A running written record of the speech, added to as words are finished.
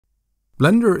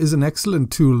Blender is an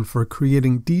excellent tool for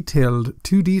creating detailed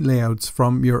 2D layouts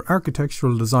from your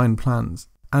architectural design plans,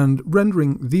 and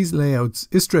rendering these layouts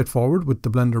is straightforward with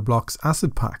the Blender Blocks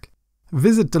Asset Pack.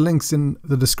 Visit the links in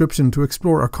the description to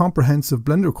explore our comprehensive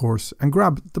Blender course and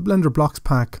grab the Blender Blocks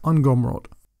Pack on Gumroad.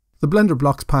 The Blender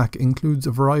Blocks Pack includes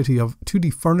a variety of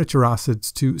 2D furniture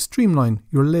assets to streamline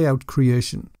your layout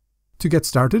creation. To get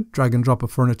started, drag and drop a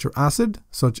furniture asset,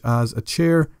 such as a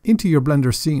chair, into your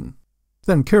Blender scene.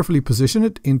 Then carefully position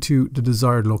it into the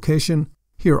desired location.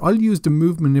 Here I'll use the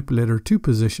Move manipulator to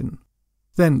position.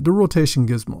 Then the rotation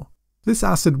gizmo. This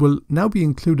asset will now be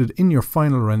included in your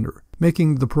final render,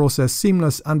 making the process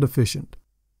seamless and efficient.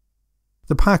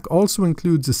 The pack also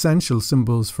includes essential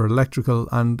symbols for electrical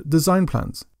and design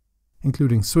plans,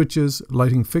 including switches,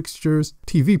 lighting fixtures,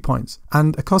 TV points,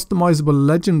 and a customizable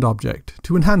legend object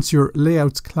to enhance your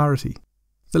layout's clarity.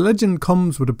 The legend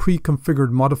comes with a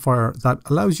pre-configured modifier that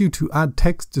allows you to add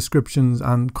text descriptions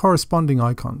and corresponding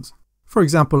icons. For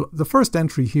example, the first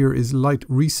entry here is light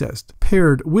recessed,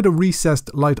 paired with a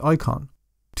recessed light icon.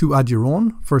 To add your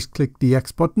own, first click the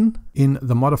X button in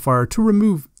the modifier to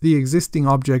remove the existing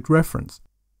object reference.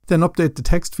 Then update the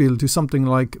text field to something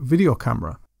like video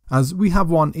camera, as we have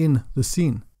one in the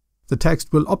scene. The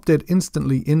text will update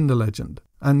instantly in the legend,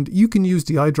 and you can use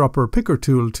the eyedropper picker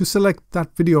tool to select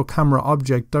that video camera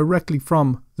object directly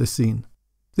from the scene.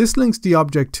 This links the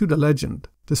object to the legend,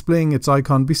 displaying its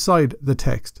icon beside the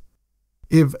text.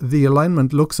 If the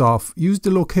alignment looks off, use the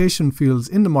location fields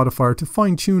in the modifier to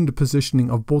fine-tune the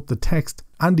positioning of both the text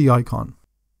and the icon.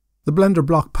 The Blender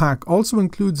Block Pack also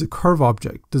includes a curve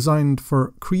object designed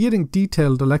for creating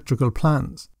detailed electrical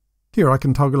plans. Here I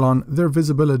can toggle on their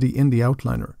visibility in the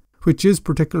outliner, which is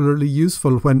particularly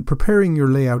useful when preparing your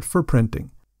layout for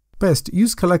printing. Best,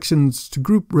 use collections to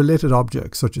group related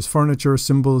objects such as furniture,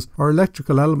 symbols, or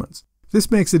electrical elements.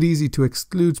 This makes it easy to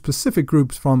exclude specific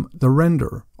groups from the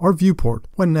render or viewport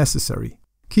when necessary,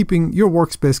 keeping your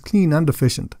workspace clean and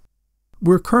efficient.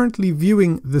 We're currently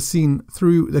viewing the scene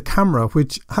through the camera,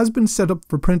 which has been set up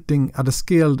for printing at a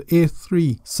scaled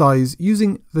A3 size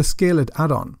using the ScaleIt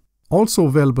Add-on, also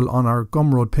available on our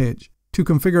Gumroad page. To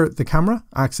configure the camera,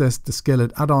 access the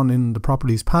ScaleIt Add-on in the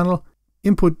Properties panel,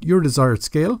 input your desired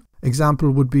scale,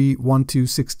 example would be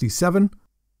 1:67,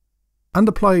 and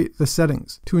apply the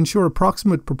settings to ensure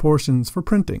approximate proportions for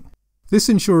printing. This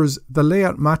ensures the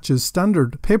layout matches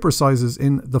standard paper sizes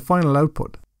in the final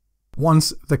output.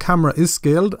 Once the camera is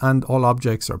scaled and all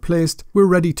objects are placed, we're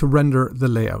ready to render the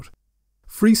layout.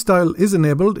 FreeStyle is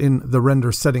enabled in the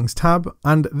Render Settings tab,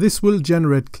 and this will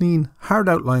generate clean, hard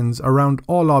outlines around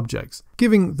all objects,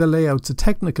 giving the layouts a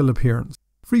technical appearance.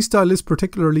 FreeStyle is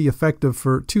particularly effective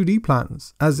for 2D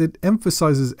plans, as it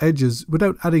emphasizes edges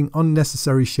without adding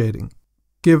unnecessary shading.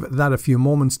 Give that a few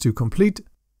moments to complete.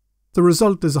 The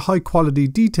result is a high-quality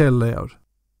detail layout.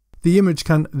 The image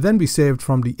can then be saved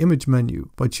from the Image menu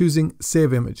by choosing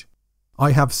Save Image.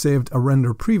 I have saved a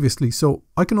render previously, so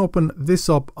I can open this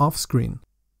up off-screen.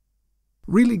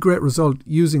 Really great result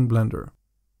using Blender.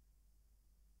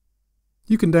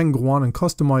 You can then go on and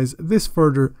customize this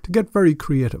further to get very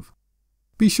creative.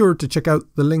 Be sure to check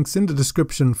out the links in the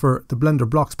description for the Blender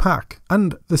Blocks Pack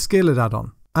and the ScaleIt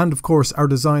Add-on, and of course our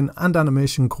design and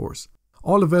animation course,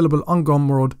 all available on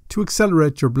Gumroad to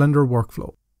accelerate your Blender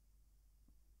workflow.